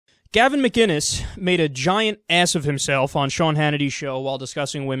Gavin McInnes made a giant ass of himself on Sean Hannity's show while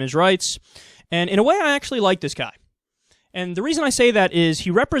discussing women's rights, and in a way I actually like this guy. And the reason I say that is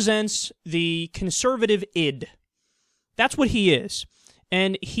he represents the conservative id. That's what he is.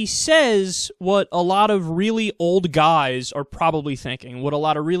 And he says what a lot of really old guys are probably thinking, what a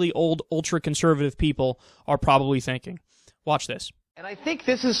lot of really old ultra-conservative people are probably thinking. Watch this. And I think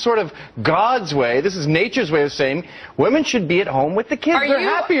this is sort of God's way, this is nature's way of saying women should be at home with the kids. They're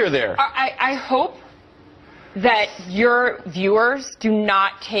happier there. I hope that your viewers do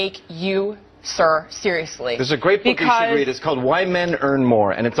not take you, sir, seriously. There's a great book you should read. It's called Why Men Earn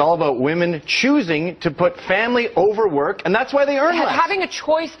More, and it's all about women choosing to put family over work, and that's why they earn less. Having a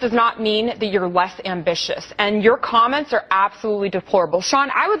choice does not mean that you're less ambitious, and your comments are absolutely deplorable. Sean,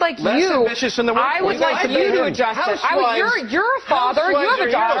 I would like ambitious in the workplace. I would like you to adjust it. You're a father, you have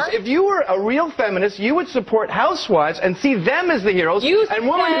a daughter. If you were a real feminist, you would support housewives and see them as the heroes, and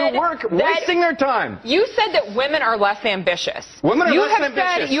women who work wasting their time. You said that women are less ambitious. Women are less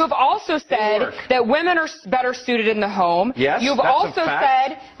ambitious. You have also said that women are better suited in the home. Yes, you've also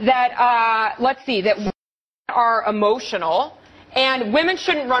said that, let's see, that women are emotional and women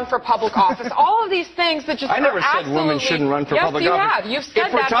shouldn't run for public office. All of these things that just I never said women shouldn't run for public office. Yes, you have. You've said that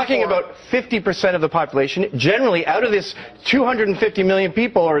If we're talking about 50% of the population, generally out of this 250 million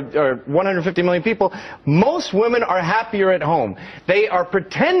people or 150 million people, most women are happier at home. They are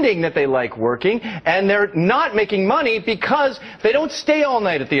pretending that they like working, and they're not making money because they don't stay all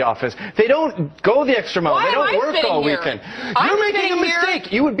night at the office. They don't go the extra mile. They don't work all weekend. You're making a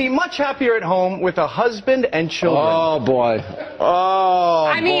mistake. You would be much happier at home with a husband and children. Oh, boy. Oh,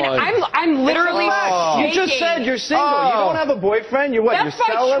 I mean, I'm literally. You just said you're single. You don't have a boyfriend. You're what? That's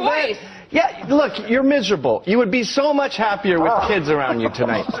you're celibate. my choice. Yeah, look, you're miserable. You would be so much happier with kids around you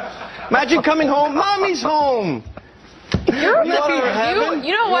tonight. Imagine coming home. Mommy's home. You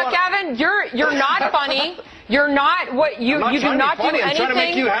know what, Gavin? You're not funny. You're not what you do not do anything. I'm trying to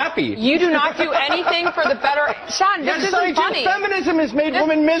make you happy. You do not do anything for the better. Sean, this isn't funny. Feminism has made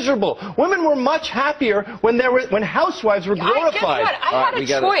women miserable. Women were much happier when housewives were glorified. Guess what? I had a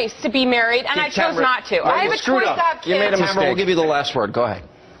choice to be married, and I chose not to. I have a choice to have kids. You made a mistake. We'll give you the last word. Go ahead.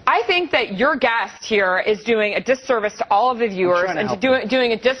 I think that your guest here is doing a disservice to all of the viewers and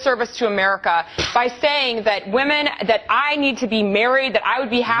doing a disservice to America by saying that women, that I need to be married, that I would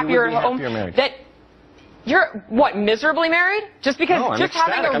be happier at home. That you're, what, miserably married? Just because no, just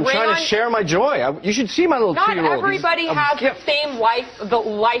having a ring on? I'm trying to share my joy. You should see my little 2-year-old. Not everybody has the same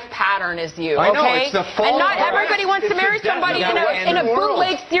life pattern as you, I know, okay? it's the fault. And not everybody wants to marry somebody in a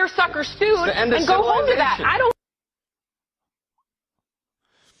bootleg seersucker suit and go home to that. I don't.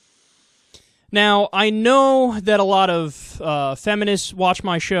 Now, I know that a lot of feminists watch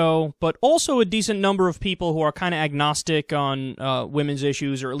my show, but also a decent number of people who are kind of agnostic on women's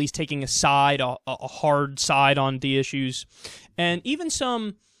issues, or at least taking a side, a hard side on the issues. And even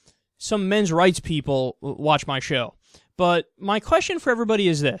some men's rights people watch my show. But my question for everybody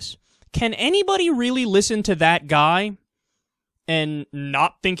is this. Can anybody really listen to that guy and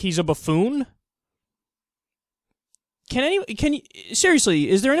not think he's a buffoon? Seriously,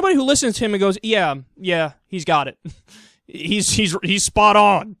 is there anybody who listens to him and goes, yeah, he's got it. he's spot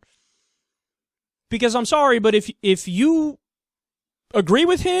on. Because I'm sorry, but if you agree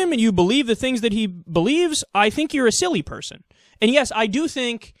with him and you believe the things that he believes, I think you're a silly person. And yes, I do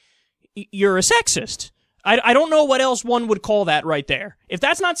think you're a sexist. I don't know what else one would call that right there. If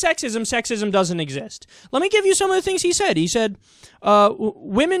that's not sexism, sexism doesn't exist. Let me give you some of the things he said. He said,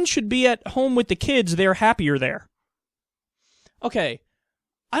 women should be at home with the kids. They're happier there. Okay,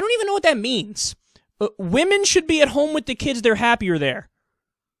 I don't even know what that means. Women should be at home with the kids, they're happier there.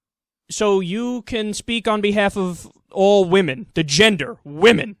 So you can speak on behalf of all women, the gender,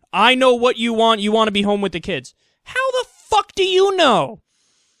 women. I know what you want to be home with the kids. How the fuck do you know?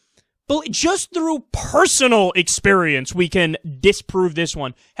 But just through personal experience, we can disprove this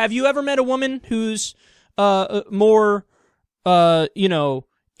one. Have you ever met a woman who's more,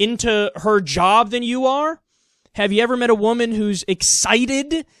 into her job than you are? Have you ever met a woman who's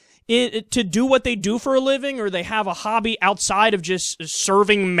excited to do what they do for a living, or they have a hobby outside of just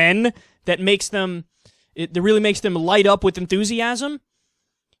serving men that really makes them light up with enthusiasm?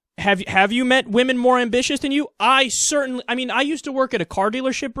 Have you met women more ambitious than you? I used to work at a car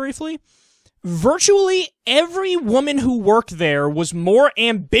dealership briefly. Virtually every woman who worked there was more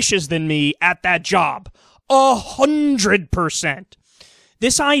ambitious than me at that job. 100%.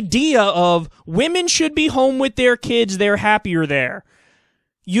 This idea of women should be home with their kids, they're happier there.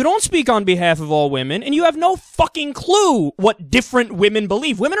 You don't speak on behalf of all women, and you have no fucking clue what different women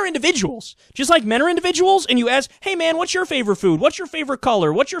believe. Women are individuals, just like men are individuals, and you ask, hey man, what's your favorite food? What's your favorite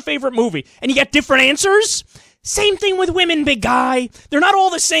color? What's your favorite movie? And you get different answers? Same thing with women, big guy. They're not all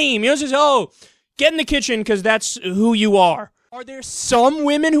the same. You know, it's just, oh, get in the kitchen because that's who you are. Are there some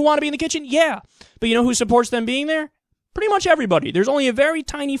women who want to be in the kitchen? Yeah. But you know who supports them being there? Pretty much everybody. There's only a very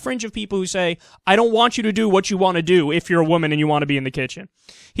tiny fringe of people who say, I don't want you to do what you want to do if you're a woman and you want to be in the kitchen.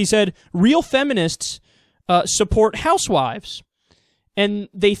 He said, real feminists support housewives, and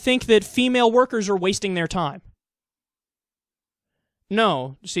they think that female workers are wasting their time.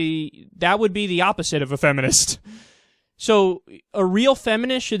 No, see, that would be the opposite of a feminist. So a real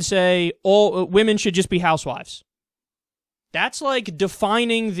feminist should say all women should just be housewives. That's like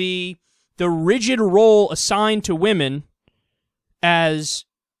defining the rigid role assigned to women as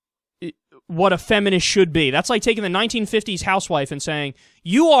what a feminist should be. That's like taking the 1950s housewife and saying,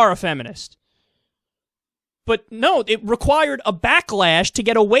 you are a feminist. But no, it required a backlash to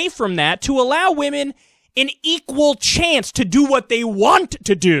get away from that, to allow women an equal chance to do what they want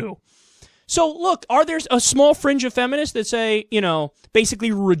to do. So look, are there a small fringe of feminists that say, you know,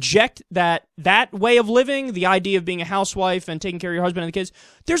 basically reject that way of living, the idea of being a housewife and taking care of your husband and the kids?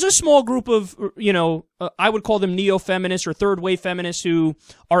 There's a small group of, you know, I would call them neo-feminists or third-wave feminists who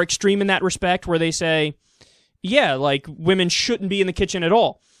are extreme in that respect, where they say, yeah, like, women shouldn't be in the kitchen at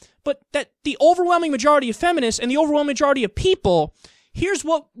all. But that the overwhelming majority of feminists and the overwhelming majority of people, here's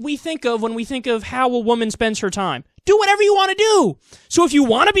what we think of when we think of how a woman spends her time. Do whatever you want to do. So if you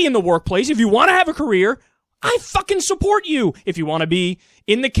want to be in the workplace, if you want to have a career, I fucking support you. If you want to be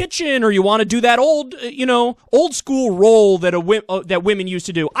in the kitchen or you want to do that old school role that that women used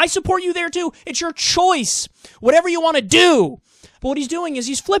to do, I support you there too. It's your choice. Whatever you want to do. But what he's doing is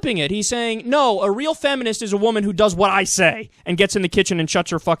he's flipping it. He's saying, no, a real feminist is a woman who does what I say and gets in the kitchen and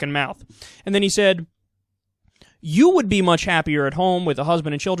shuts her fucking mouth. And then he said, you would be much happier at home with a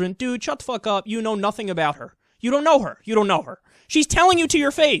husband and children. Dude, shut the fuck up. You know nothing about her. You don't know her. You don't know her. She's telling you to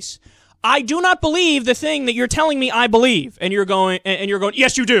your face, I do not believe the thing that you're telling me I believe. And you're going,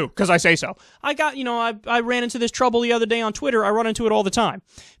 yes, you do, because I say so. I ran into this trouble the other day on Twitter. I run into it all the time.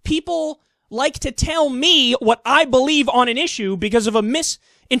 People like to tell me what I believe on an issue because of a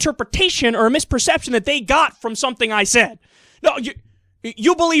misinterpretation or a misperception that they got from something I said. No,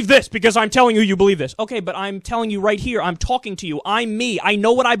 you believe this because I'm telling you believe this. Okay, but I'm telling you right here. I'm talking to you. I'm me. I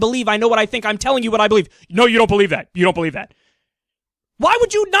know what I believe. I know what I think. I'm telling you what I believe. No, you don't believe that. You don't believe that. Why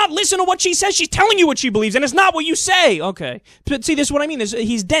would you not listen to what she says? She's telling you what she believes, and it's not what you say. Okay. But see, this is what I mean.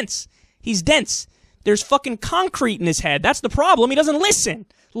 He's dense. He's dense. There's fucking concrete in his head. That's the problem. He doesn't listen.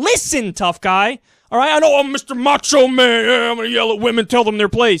 Listen, tough guy. All right? I know I'm Mr. Macho Man. Yeah, I'm going to yell at women, tell them their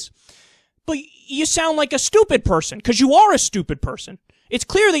place. But you sound like a stupid person, because you are a stupid person. It's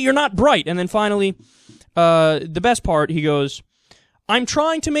clear that you're not bright. And then finally, the best part, he goes, I'm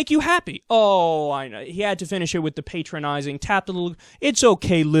trying to make you happy. Oh, I know. He had to finish it with the patronizing, tap the little, it's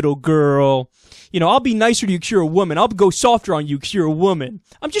okay, little girl. You know, I'll be nicer to you because you're a woman. I'll go softer on you because you're a woman.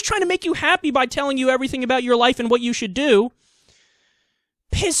 I'm just trying to make you happy by telling you everything about your life and what you should do.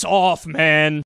 Piss off, man.